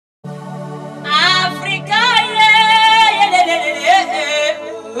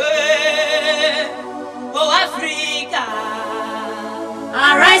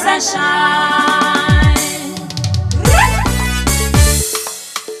and shine.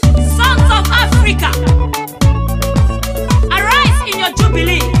 Sons of Africa, arise in your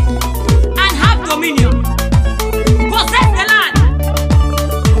jubilee and have dominion. Possess the land,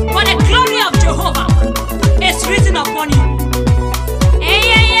 for the glory of Jehovah is risen upon you.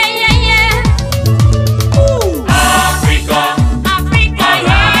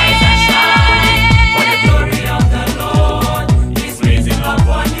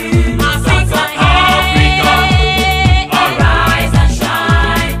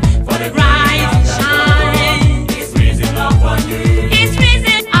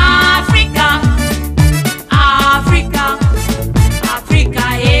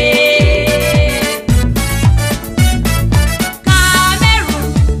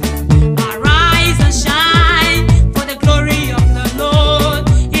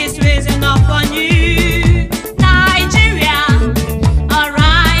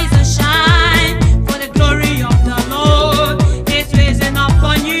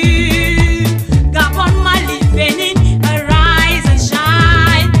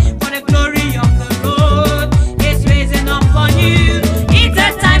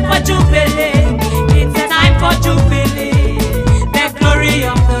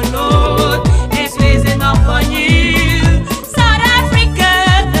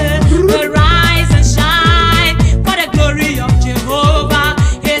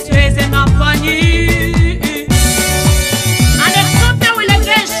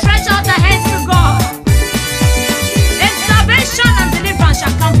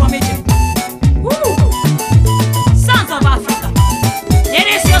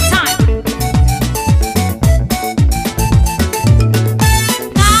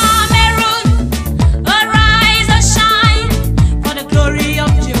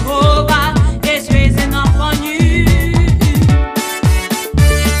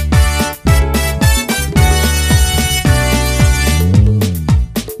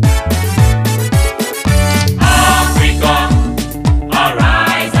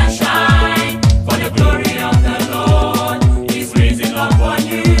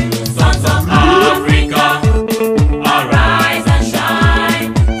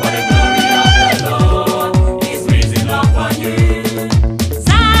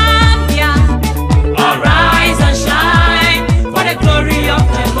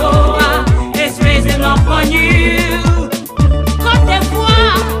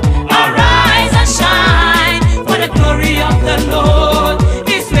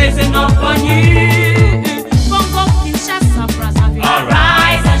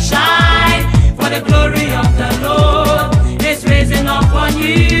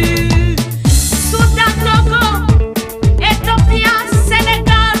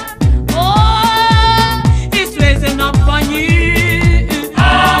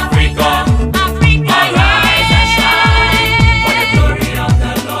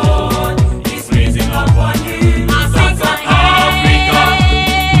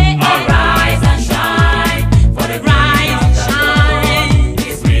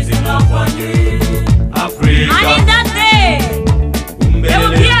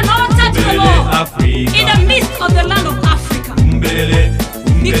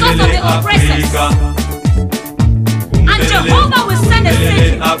 And Jehovah will send a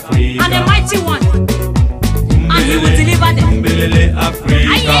savior and a mighty one, and he will deliver them.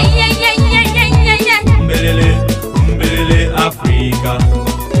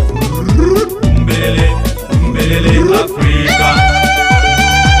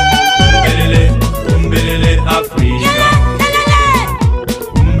 Africa,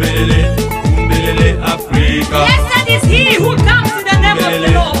 Blessed is he who comes in the name of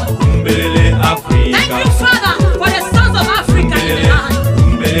the Lord. Thank you, Father, for the sons of Africa in the land.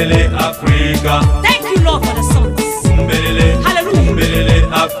 Thank you, Lord, for the sons. Hallelujah.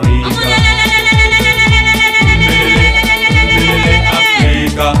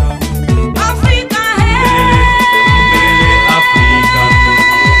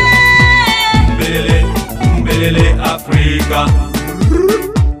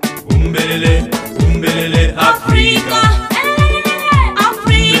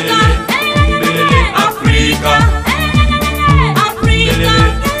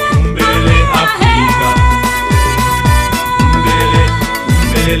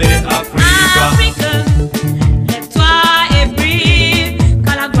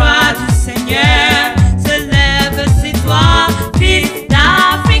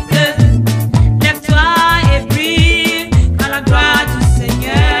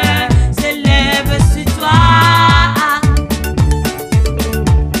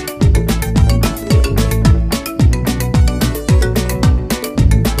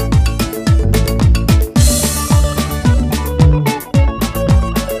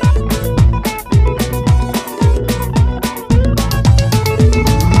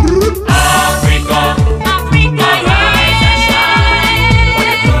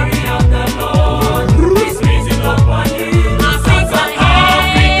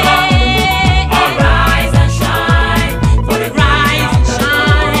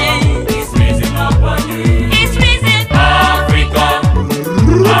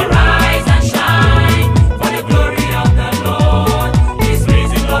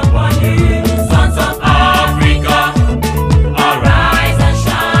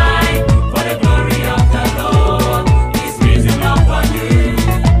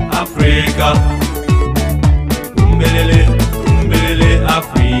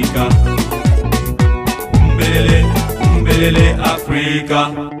 Africa. Umbelele, umbelele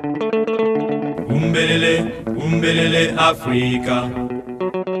Africa. Umbelele, umbelele Africa.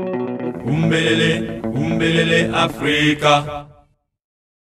 Umbelele, umbelele Africa.